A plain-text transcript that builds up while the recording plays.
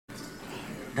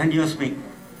Dhanyosmi.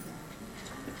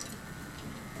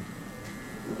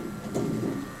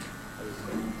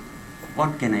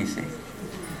 What can I say?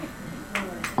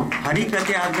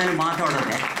 Harikatha ಆದ್ಮೇಲೆ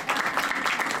ಮಾತಾಡೋದೆ.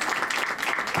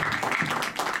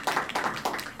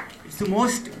 It's the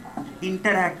most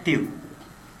interactive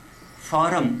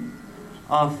forum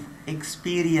of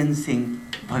experiencing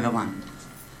Bhagavan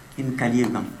in Kali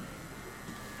Yugam.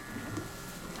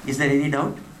 Is there any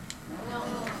doubt?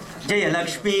 Jaya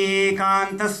Lakshmi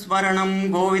Kanta Smaranam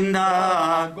Govinda.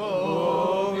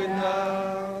 Govinda.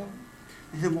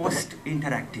 This is the most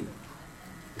interactive.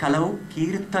 Kalau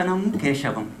Kirtanam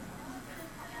Keshavam.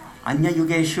 Anya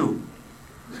Yugeshu,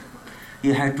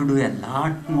 you had to do a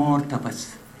lot more tapas.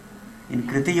 In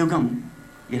Kriti Yugam,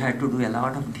 you had to do a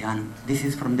lot of dhyanam. This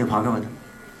is from the Bhagavatam.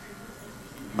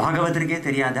 Bhagavatarge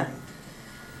Teriyada.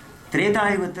 Treta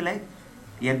Yugatale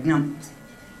Yagnam.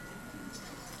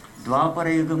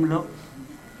 Dwapara Yugamlo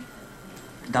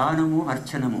Danamu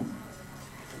Archanamu.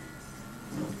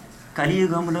 Kali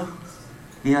Yugamlo,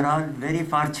 we are all very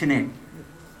fortunate.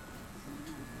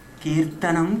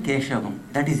 Kirtanam Keshavam.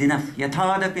 That is enough.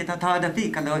 Yathadapi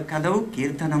tathadapi kadau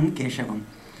Kirtanam Keshavam.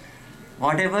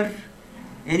 Whatever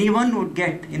anyone would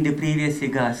get in the previous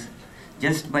yugas,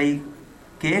 just by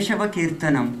Keshava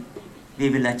Kirtanam, we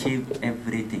will achieve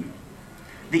everything.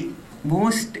 The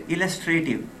most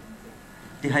illustrative,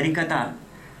 the Harikatha,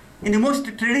 in the most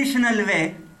traditional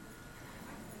way,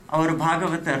 our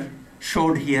Bhagavatar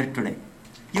showed here today.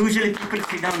 Usually people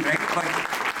sit down, right? But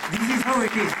this is how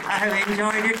it is. I have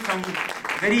enjoyed it from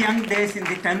very young days in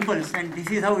the temples, and this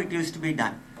is how it used to be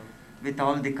done, with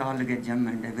all the Kalagajam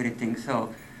and everything.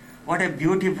 So, what a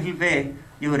beautiful way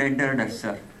you rendered us,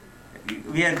 sir.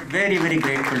 We are very, very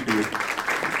grateful to you.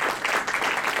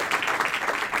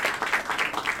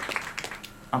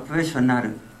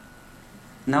 Apveshwanaru.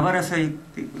 Navarasa,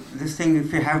 this thing,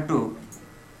 if you have to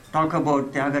talk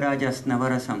about Thyagaraja's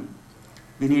Navarasam,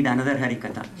 we need another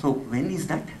Harikatha. So, when is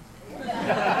that?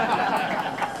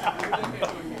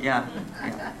 Yeah.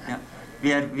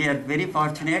 We are very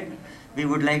fortunate. We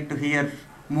would like to hear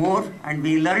more, and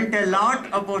we learnt a lot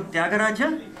about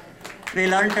Thyagaraja. We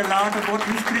learnt a lot about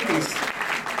his kritis.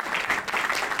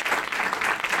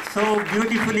 So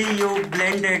beautifully you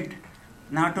blended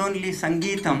not only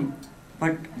Sangeetam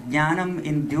but Jnanam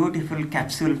in beautiful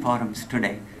capsule forms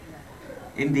today.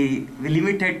 In the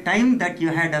limited time that you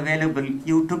had available,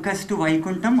 you took us to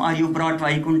Vaikuntham, or you brought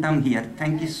Vaikuntham here.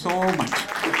 Thank you so much.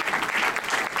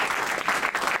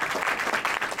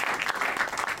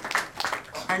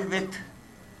 And with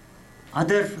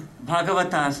other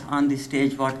Bhagavatas on the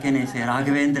stage, what can I say?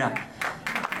 Raghavendra.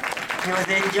 He was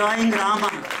enjoying Rama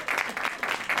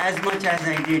as much as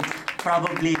I did.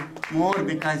 Probably more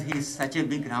because he is such a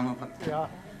big Rama Bhakta. Yeah.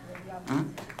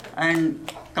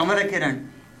 And Kamalakiran,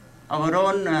 our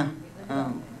own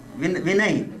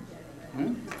Vinay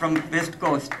from West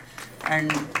Coast.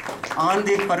 And on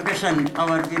the percussion,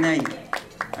 our Vinay.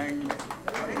 And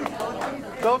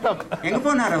Gautam.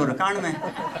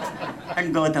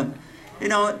 And Gautam. You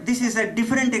know, this is a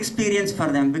different experience for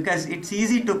them because it's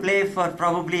easy to play for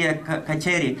probably a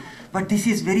kacheri, but this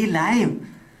is very live.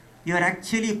 You are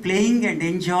actually playing and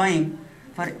enjoying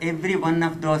for every one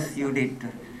of those you did.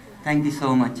 Thank you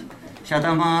so much.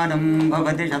 Shatamanam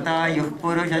bhavati shatayuh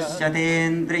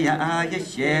purushashatendriya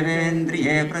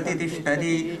ayashyevendriye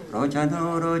pratitishthati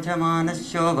rochano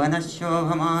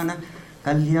rochamanasshobhanasshobhamana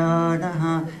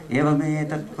kalyanaha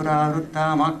evametat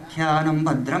puraruttam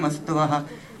bhadramastuvaha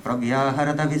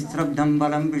प्रव्याहरत विस्रब्धं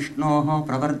बलं विष्णोः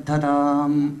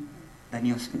प्रवर्धताम्.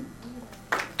 धन्योऽस्मि.